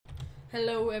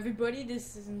Hello everybody,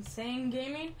 this is Insane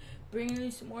Gaming, bringing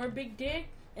you some more Big Dick.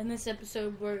 In this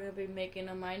episode we're going to be making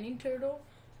a mining turtle.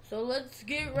 So let's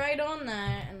get right on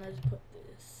that, and let's put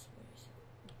this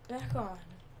back on.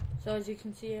 So as you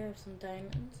can see, I have some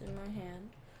diamonds in my hand.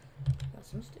 Got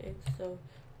some sticks, so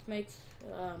let's make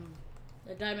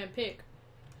a diamond pick.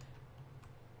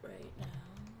 Right now,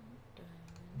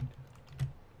 diamond.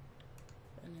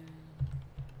 And then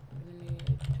I'm going to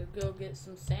need to go get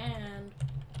some sand.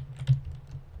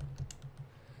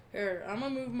 Here, I'm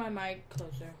gonna move my mic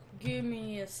closer. Give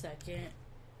me a second.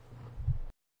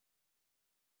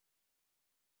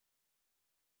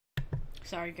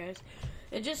 Sorry guys.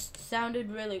 It just sounded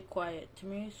really quiet to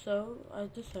me, so I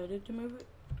decided to move it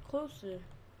closer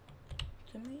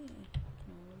to me.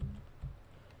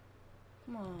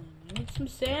 Come on, I need some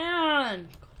sand.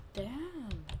 God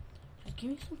damn. Just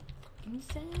give me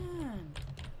sand.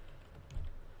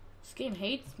 This game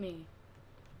hates me.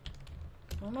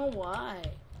 I don't know why.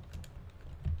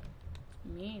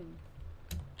 Mean.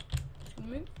 It's gonna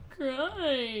make me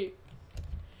cry.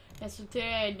 And so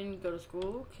today I didn't go to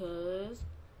school because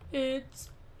it's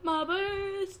my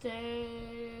birthday.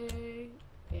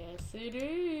 Yes, it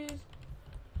is.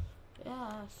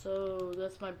 Yeah, so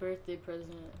that's my birthday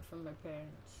present from my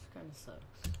parents. Kind of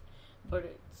sucks, but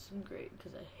it's great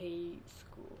because I hate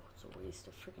school. It's a waste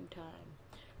of freaking time.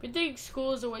 If you think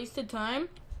school is a waste of time,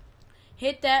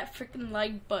 hit that freaking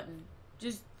like button.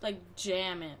 Just like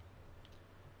jam it.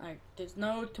 Like, there's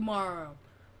no tomorrow.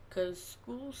 Because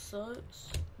school sucks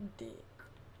dick.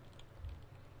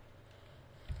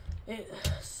 It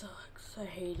sucks. I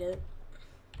hate it.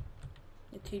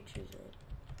 The teachers are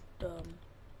dumb.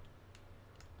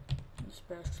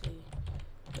 Especially.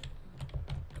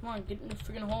 Come on, get in the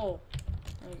freaking hole.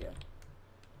 There you go.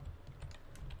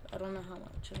 I don't know how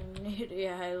much I need.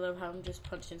 Yeah, I love how I'm just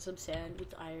punching some sand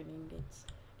with iron ingots.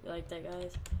 You like that,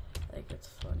 guys? I think it's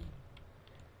funny.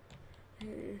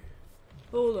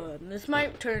 Hold on. This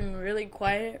might turn really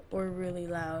quiet or really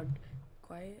loud.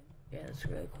 Quiet? Yeah, it's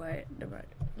really quiet. Never mind.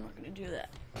 I'm not gonna do that.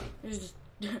 It's just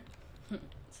it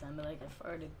sounded like I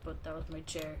farted, but that was my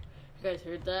chair. You guys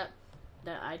heard that?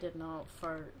 That I did not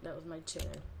fart. That was my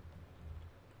chair.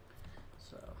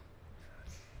 So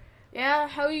yeah,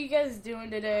 how are you guys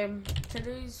doing today?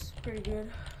 Today's pretty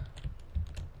good.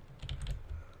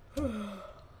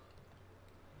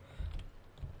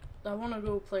 I want to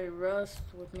go play Rust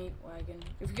with Meat Wagon.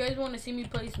 If you guys want to see me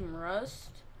play some Rust,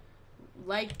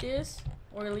 like this,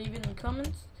 or leave it in the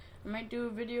comments. I might do a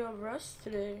video of Rust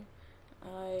today.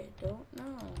 I don't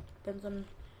know. Depends on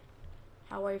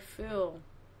how I feel.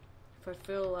 If I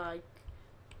feel like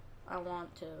I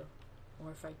want to, or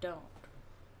if I don't.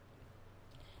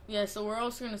 Yeah, so we're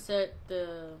also going to set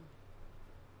the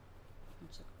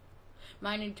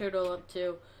mining turtle up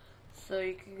too. So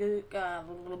you can get a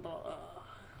little bit...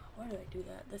 why did I do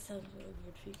that? That sounds really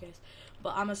weird for you guys.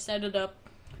 But I'm gonna set it up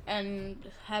and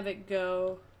have it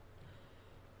go.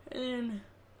 And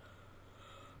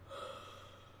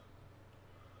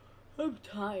I'm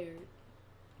tired.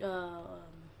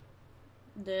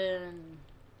 Then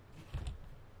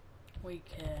we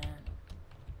can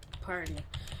party.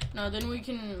 No, then we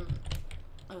can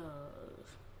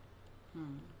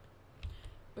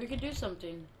we could do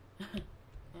something. Yeah,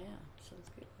 sounds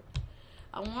good.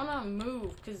 I want to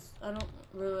move because I don't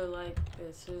really like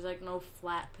this. There's like no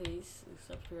flat piece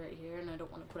except for right here, and I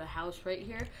don't want to put a house right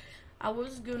here. I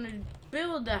was going to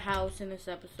build a house in this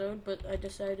episode, but I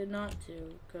decided not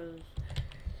to because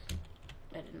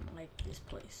I didn't like this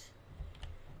place.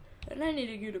 And I need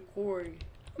to get a quarry.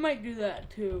 I might do that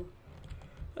too.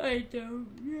 I don't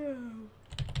know.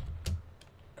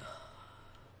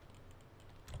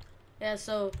 Yeah,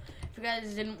 so if you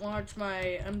guys didn't watch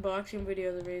my unboxing video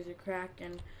of the Razor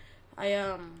Kraken, I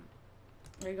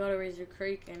got a Razor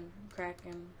Kraken,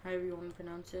 however you want to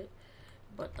pronounce it,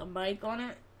 but the mic on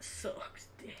it sucks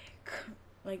dick.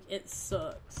 Like, it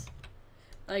sucks.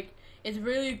 Like, it's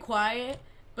really quiet,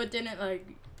 but then it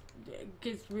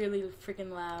gets really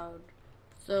freaking loud.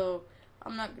 So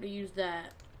I'm not gonna use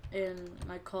that in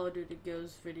my Call of Duty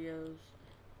Ghosts videos.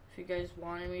 If you guys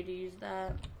wanted me to use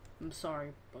that, I'm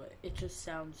sorry, but it just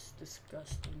sounds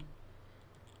disgusting.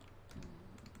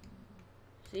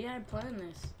 So yeah, I planned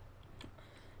this.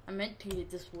 I meant to get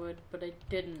this wood, but I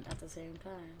didn't at the same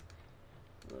time.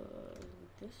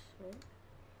 This, right?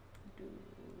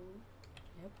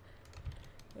 Yep.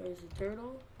 There's a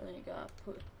turtle, and then you gotta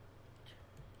put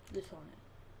this on it.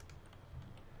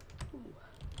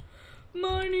 Ooh.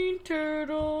 Mining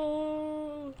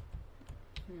turtle!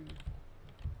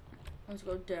 Let's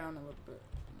go down a little bit.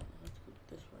 Let's go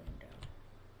this way and down.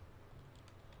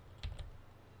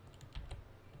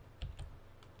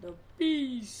 The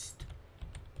beast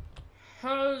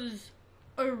has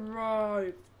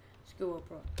arrived. Let's go up,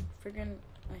 bro. Friggin',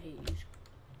 I hate you.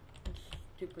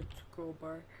 Stupid scroll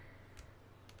bar.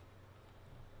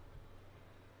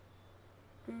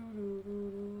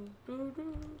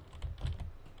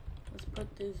 Let's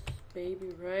put this baby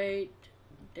right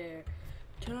there.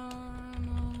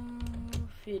 Tunnel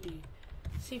Fitty.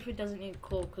 See if it doesn't need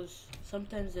coal, because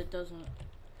sometimes it doesn't.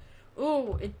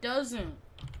 Oh, it doesn't.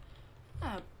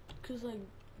 Yeah, because like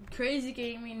Crazy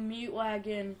Gaming, Mute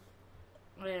Wagon,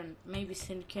 and maybe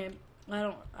Syndicamp.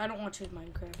 I don't watch his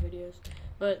Minecraft videos,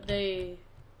 but they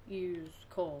use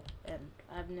coal, and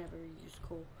I've never used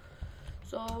coal.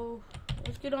 So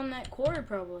let's get on that Quarry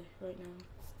probably right now.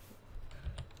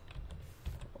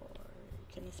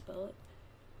 Can I spell it?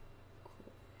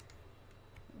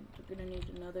 We're gonna need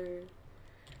another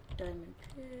diamond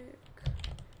pick.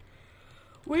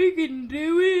 We can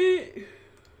do it!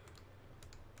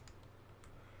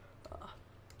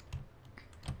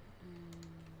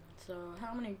 So,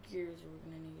 how many gears are we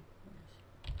gonna need?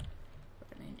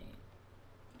 We're gonna need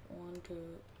 1,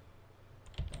 2,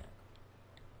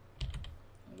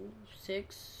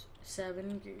 6,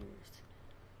 7 gears.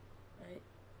 Right?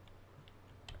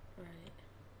 Right.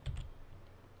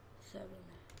 7.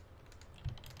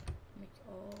 Make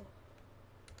all.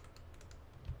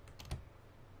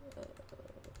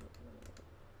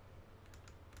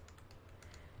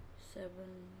 7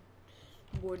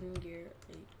 wooden gear,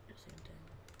 8 at the same time.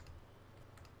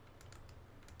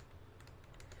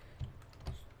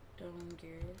 Stone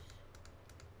gears.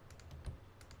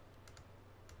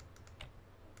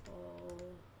 All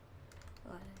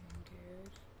iron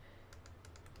gears.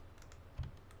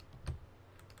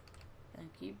 And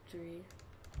keep 3.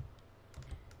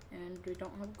 And we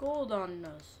don't have gold on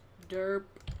us. Derp.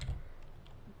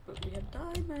 But we have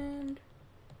diamond.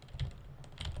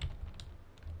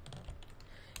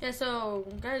 Yeah, so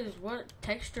guys, what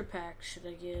texture pack should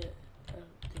I get? I don't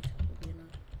think that will be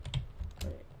enough.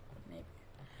 Wait, maybe.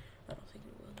 I don't think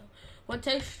it will though. What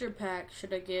texture pack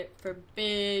should I get for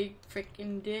big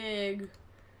freaking dig?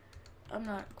 I'm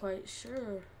not quite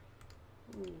sure.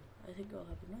 Ooh, I think I'll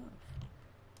have enough.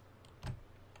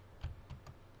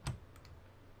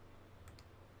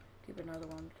 Keep another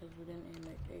one because we didn't need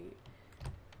like 8.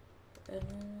 And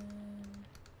then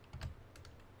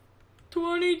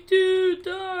 22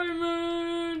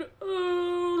 diamond!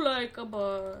 Oh, like a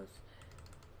boss.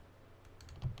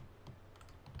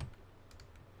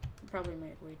 Probably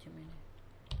made way too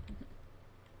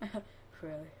many.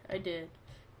 Really, I did.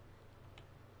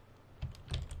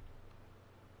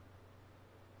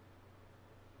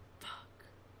 Fuck.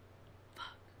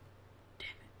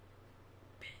 Damn it.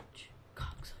 Bitch.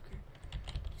 Cocksucker.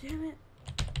 Damn it.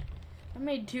 I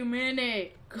made too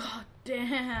many. God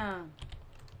damn.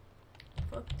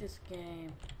 Fuck this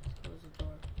game. Close the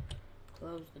door.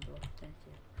 Close the door. Thank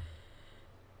you.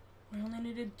 We only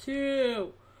needed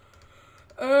 2.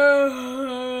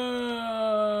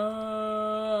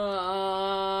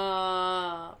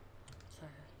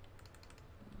 Sorry.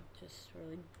 Just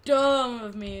really dumb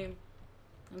of me.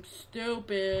 I'm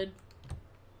stupid.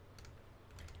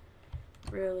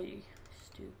 Really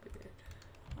stupid.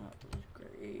 That was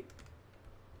great.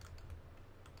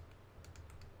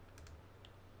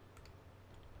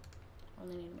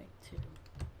 Only need to make 2.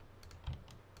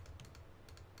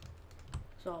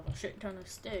 So I have a shit ton of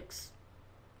sticks.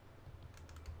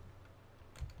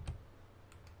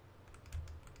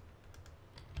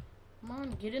 Come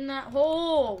on, get in that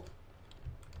hole.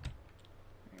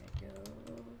 There we go.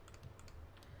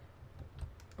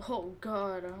 Oh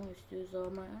god, I almost used all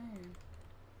my iron.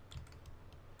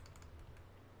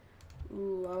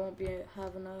 Ooh, I won't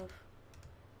have enough.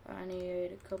 I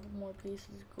need a couple more pieces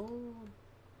of gold.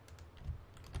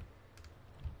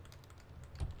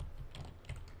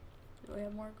 Do I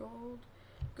have more gold?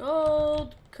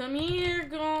 Gold! Come here,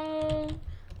 gold!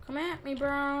 Come at me,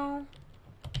 bro!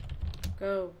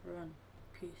 Go, run,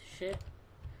 piece of shit.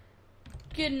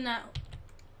 Get in that.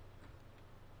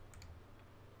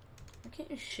 I can't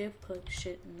just shift click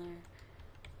shit in there.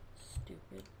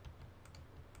 Stupid.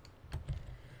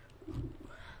 Ooh.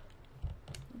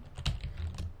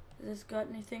 Has this got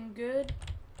anything good?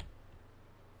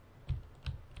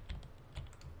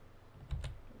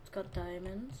 It's got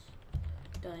diamonds.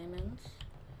 Diamonds.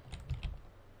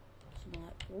 Some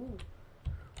like,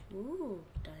 ooh,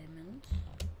 diamonds.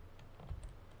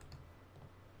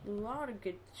 A lot of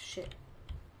good shit.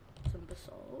 Some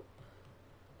basalt.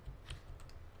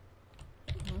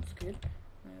 That's good.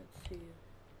 Let's see.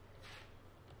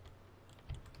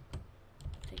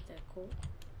 Take that coal.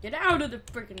 Get out of the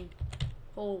freaking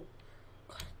hole.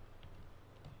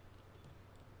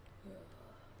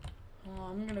 Oh,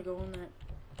 I'm gonna go in that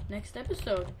next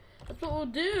episode. That's what we'll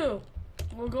do.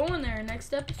 We'll go in there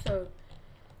next episode.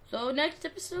 So next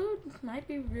episode might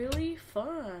be really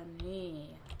fun.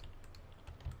 Yeah.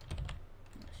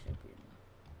 That should be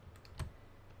enough.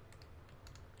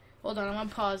 Hold on, I'm gonna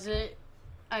pause it.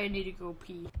 I need to go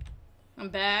pee. I'm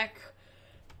back.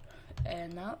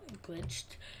 And now it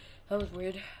glitched. That was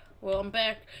weird. Well, I'm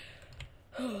back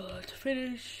to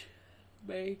finish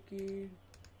making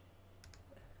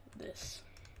this.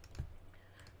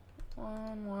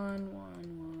 One.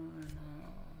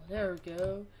 There we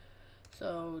go.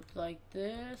 So it's like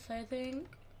this, I think.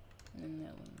 And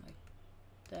that one like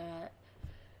that.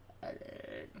 And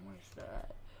then, where's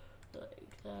that?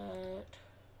 Like that.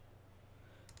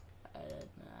 And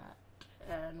that.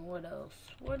 And what else?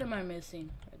 What am I missing?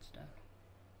 Redstone.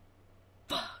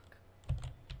 Fuck!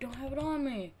 Don't have it on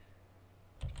me.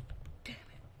 Damn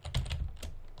it.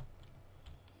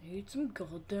 Need some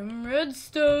goddamn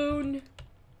redstone.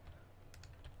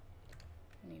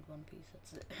 I need one piece,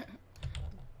 that's it.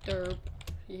 Derp.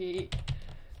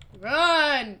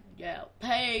 Run! Yeah,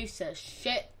 piece of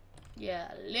shit.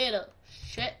 Yeah, little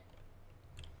shit.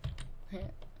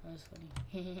 That was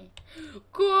funny.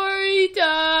 Quarry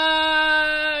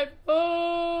time!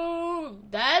 Oh!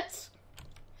 That's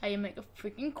how you make a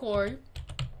freaking quarry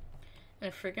and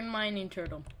a freaking mining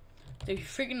turtle. So if you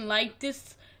freaking like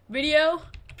this video,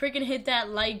 freaking hit that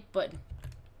like button.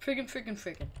 Freaking.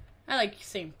 I like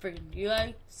saying freaking. Do you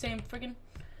like saying freaking?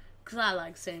 Cause I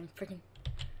like saying freaking.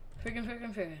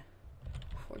 Freaking.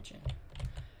 Fortune.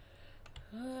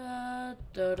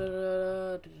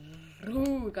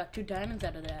 Ooh, we got 2 diamonds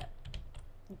out of that.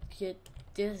 Get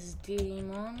this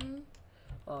demon.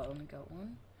 Oh, I only got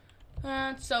 1.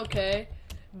 That's okay.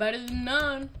 Better than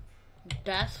none.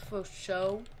 That's for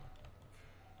show.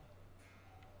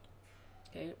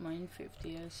 Okay, mine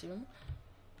 50, I assume.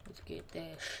 Let's get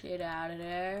that shit out of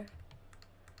there.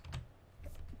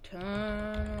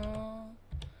 Tunnel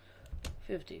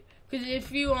 50. Because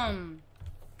if you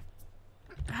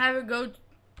have it go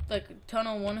like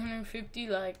tunnel 150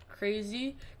 like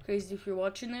crazy if you're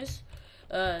watching this,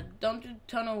 don't do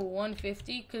tunnel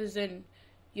 150 because then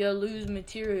you'll lose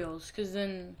materials. Because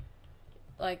then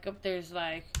like up there's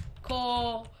like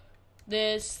coal,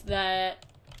 this, that,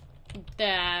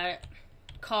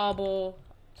 cobble,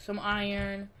 some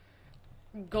iron,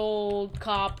 gold,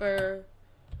 copper,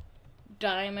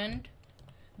 diamond.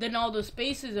 Then all the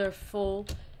spaces are full,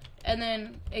 and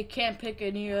then it can't pick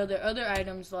any other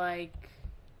items like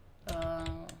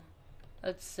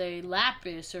let's say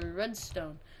lapis or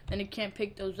redstone. Then it can't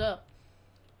pick those up.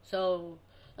 So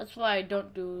that's why I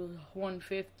don't do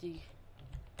 150.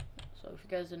 So if you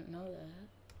guys didn't know that,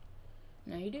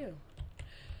 now you do.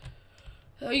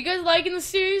 Are you guys liking the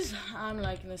series? I'm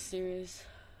liking the series.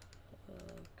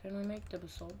 Can we make the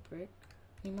basalt brick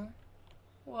anymore?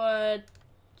 What?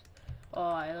 Oh,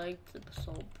 I liked the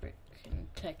basalt brick in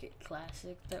Tech It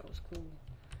Classic. That was cool.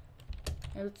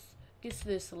 Now let's get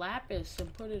this lapis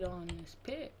and put it on this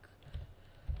pick.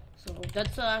 So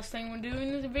that's the last thing we're doing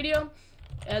in the video.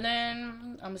 And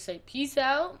then I'm going to say peace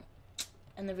out.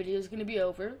 And the video is going to be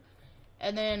over.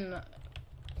 And then,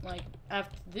 like,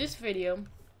 after this video,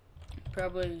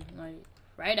 probably, like,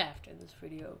 right after this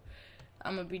video,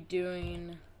 I'm going to be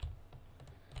doing,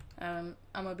 I'm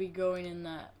going to be going in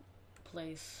that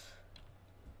place.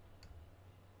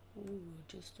 Ooh,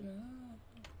 just enough.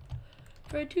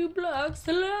 For 2 blocks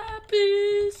of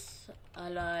lapis. I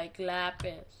like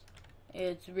lapis.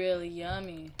 It's really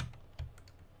yummy.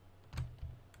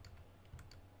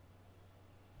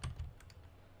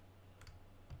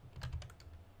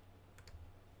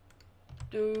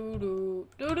 Do.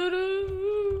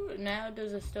 Now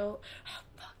does it still? Oh,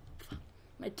 fuck.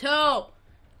 My toe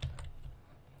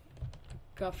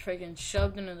got freaking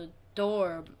shoved into the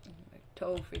door. My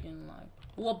toe freaking like,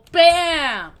 well,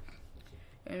 bam!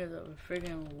 Into the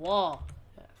freaking wall.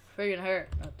 That freaking hurt.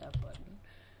 Not that button.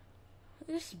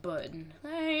 This button.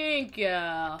 Thank you.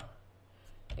 Yeah.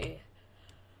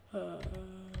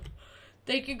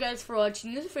 Thank you guys for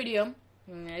watching this video.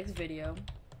 Next video,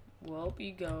 we'll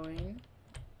be going.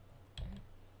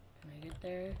 Can I get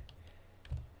there?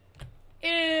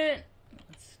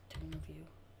 Let's turn the view.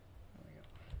 There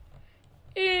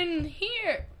we go. In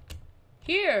here.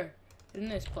 Here. In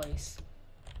this place.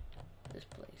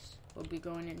 We'll be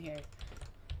going in here.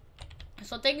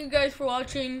 So thank you guys for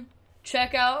watching.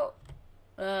 Check out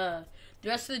the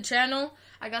rest of the channel.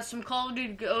 I got some Call of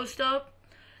Duty Ghost up.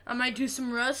 I might do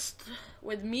some Rust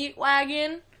with Meat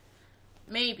Wagon.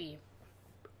 Maybe.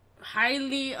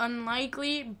 Highly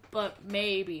unlikely, but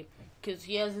maybe. Because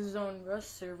he has his own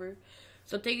Rust server.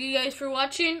 So thank you guys for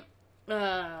watching.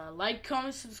 Like,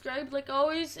 comment, subscribe, like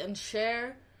always, and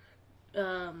share.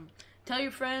 Tell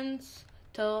your friends.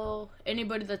 Tell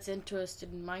anybody that's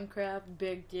interested in Minecraft,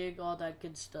 Big Dig, all that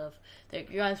good stuff. Thank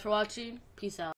you guys for watching. Peace out.